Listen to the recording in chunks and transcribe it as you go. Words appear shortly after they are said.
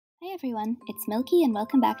Hey everyone, it's Milky and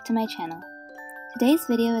welcome back to my channel. Today's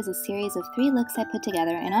video is a series of 3 looks I put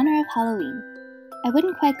together in honor of Halloween. I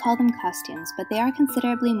wouldn't quite call them costumes, but they are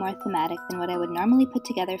considerably more thematic than what I would normally put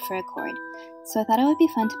together for a cord, so I thought it would be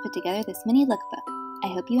fun to put together this mini lookbook.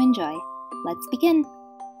 I hope you enjoy. Let's begin!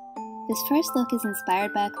 This first look is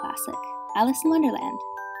inspired by a classic, Alice in Wonderland.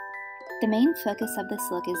 The main focus of this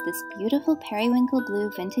look is this beautiful periwinkle blue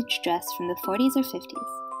vintage dress from the 40s or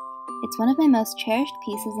 50s. It's one of my most cherished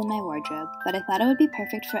pieces in my wardrobe, but I thought it would be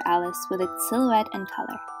perfect for Alice with its silhouette and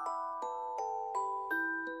color.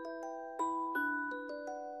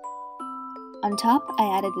 On top,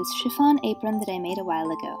 I added this chiffon apron that I made a while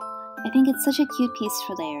ago. I think it's such a cute piece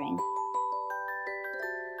for layering.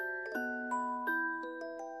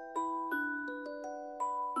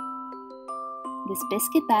 This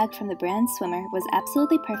biscuit bag from the brand Swimmer was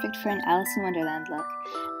absolutely perfect for an Alice in Wonderland look,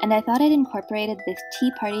 and I thought it incorporated this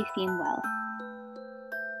tea party theme well.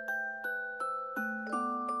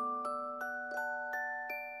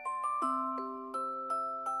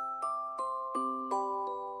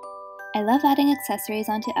 I love adding accessories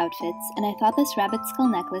onto outfits, and I thought this rabbit skull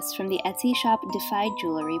necklace from the Etsy shop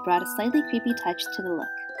DefyJewelry brought a slightly creepy touch to the look.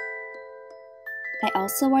 I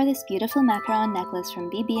also wore this beautiful Macaron necklace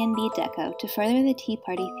from BB&B Deco to further the tea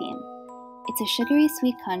party theme. It's a sugary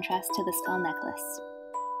sweet contrast to the skull necklace.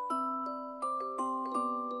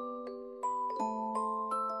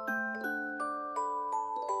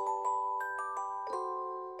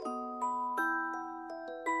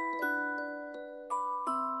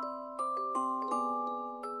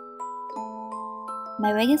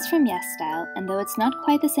 My wig is from YesStyle, and though it's not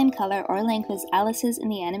quite the same color or length as Alice's in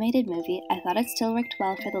the animated movie, I thought it still worked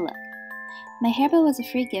well for the look. My hairbow was a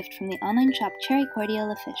free gift from the online shop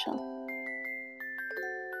Cordial Official.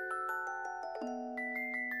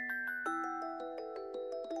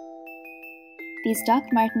 These Doc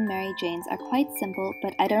Marten Mary Janes are quite simple,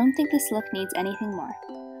 but I don't think this look needs anything more.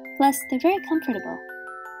 Plus, they're very comfortable.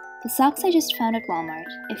 The socks I just found at Walmart.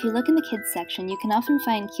 If you look in the kids section, you can often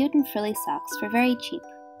find cute and frilly socks for very cheap.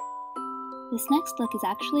 This next look is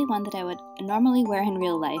actually one that I would normally wear in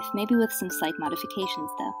real life, maybe with some slight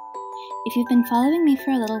modifications though. If you've been following me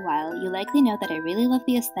for a little while, you likely know that I really love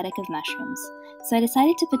the aesthetic of mushrooms, so I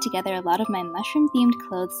decided to put together a lot of my mushroom-themed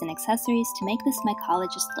clothes and accessories to make this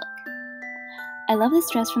Mycologist look. I love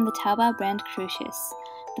this dress from the Taobao brand Crucis.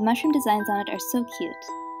 The mushroom designs on it are so cute.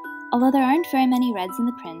 Although there aren't very many reds in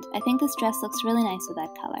the print, I think this dress looks really nice with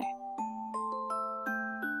that color.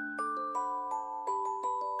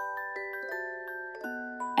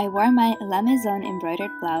 I wore my La Maison embroidered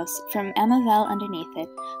blouse from Amavel underneath it,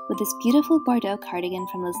 with this beautiful Bordeaux cardigan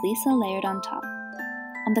from Lisa layered on top.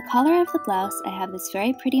 On the collar of the blouse, I have this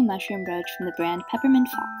very pretty mushroom brooch from the brand Peppermint.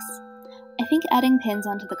 I think adding pins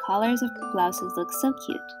onto the collars of blouses looks so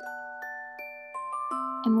cute.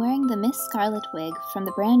 I'm wearing the Miss Scarlet wig from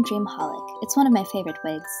the brand Dreamholic. It's one of my favorite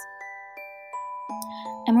wigs.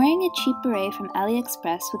 I'm wearing a cheap beret from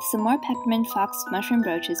AliExpress with some more Peppermint mushroom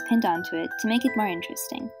brooches pinned onto it to make it more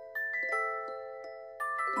interesting.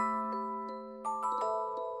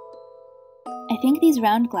 I think these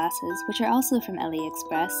round glasses, which are also from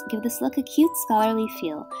AliExpress, give this look a cute scholarly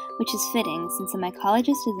feel, which is fitting since a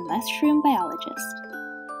mycologist is a mushroom biologist.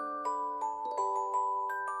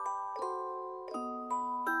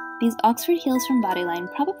 These Oxford heels from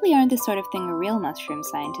Bodyline probably aren't the sort of thing a real mushroom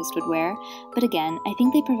scientist would wear, but again, I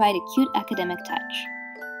think they provide a cute academic touch.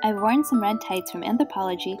 I've worn some red tights from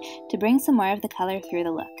Anthropologie to bring some more of the color through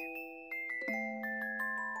the look.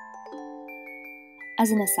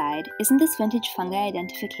 As an aside, isn't this vintage fungi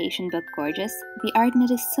identification book gorgeous? The art in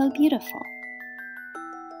it is so beautiful.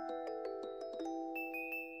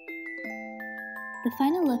 The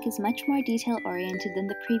final look is much more detail-oriented than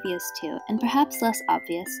the previous two, and perhaps less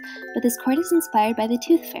obvious, but this cord is inspired by the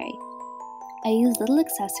Tooth Fairy. I use little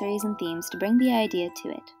accessories and themes to bring the idea to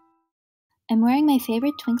it. I'm wearing my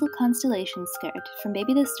favorite Twinkle Constellation skirt from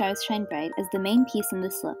Baby the Stars Shine Bright as the main piece in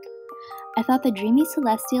this look. I thought the dreamy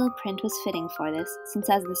celestial print was fitting for this,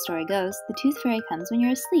 since as the story goes, the Tooth Fairy comes when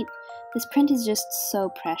you're asleep. This print is just so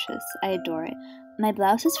precious. I adore it. My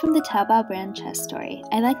blouse is from the Taobao brand ChessStory.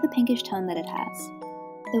 I like the pinkish tone that it has.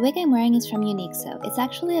 The wig I'm wearing is from Uniqso. It's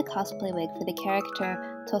actually a cosplay wig for the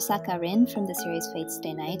character Tosaka Rin from the series Fate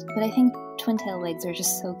Stay Night, but I think twin-tail wigs are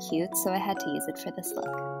just so cute, so I had to use it for this look.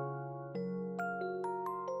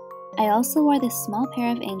 I also wore this small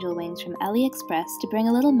pair of angel wings from AliExpress to bring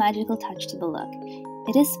a little magical touch to the look.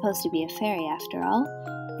 It is supposed to be a fairy after all.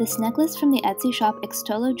 This necklace from the Etsy shop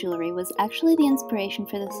ExtolloJewelry was actually the inspiration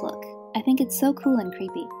for this look. I think it's so cool and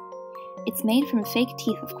creepy. It's made from fake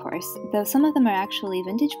teeth, of course, though some of them are actually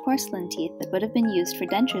vintage porcelain teeth that would have been used for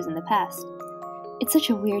dentures in the past. It's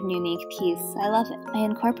such a weird and unique piece, I love it. I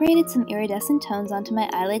incorporated some iridescent tones onto my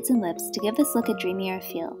eyelids and lips to give this look a dreamier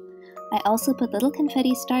feel. I also put little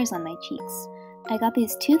confetti stars on my cheeks. I got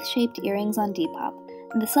these tooth-shaped earrings on Depop,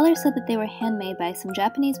 and the seller said that they were handmade by some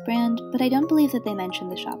Japanese brand, but I don't believe that they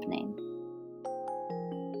mentioned the shop name.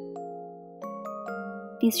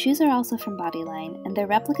 These shoes are also from Bodyline, and they're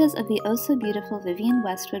replicas of the oh-so-beautiful Vivienne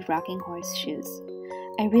Westwood Rocking Horse shoes.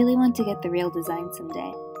 I really want to get the real design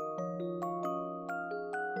someday.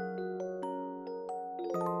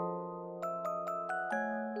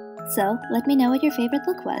 So, let me know what your favorite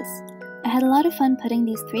look was. I had a lot of fun putting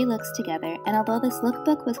these 3 looks together, and although this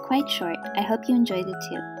lookbook was quite short, I hope you enjoyed it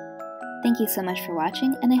too. Thank you so much for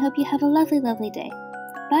watching, and I hope you have a lovely, lovely day.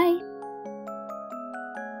 Bye!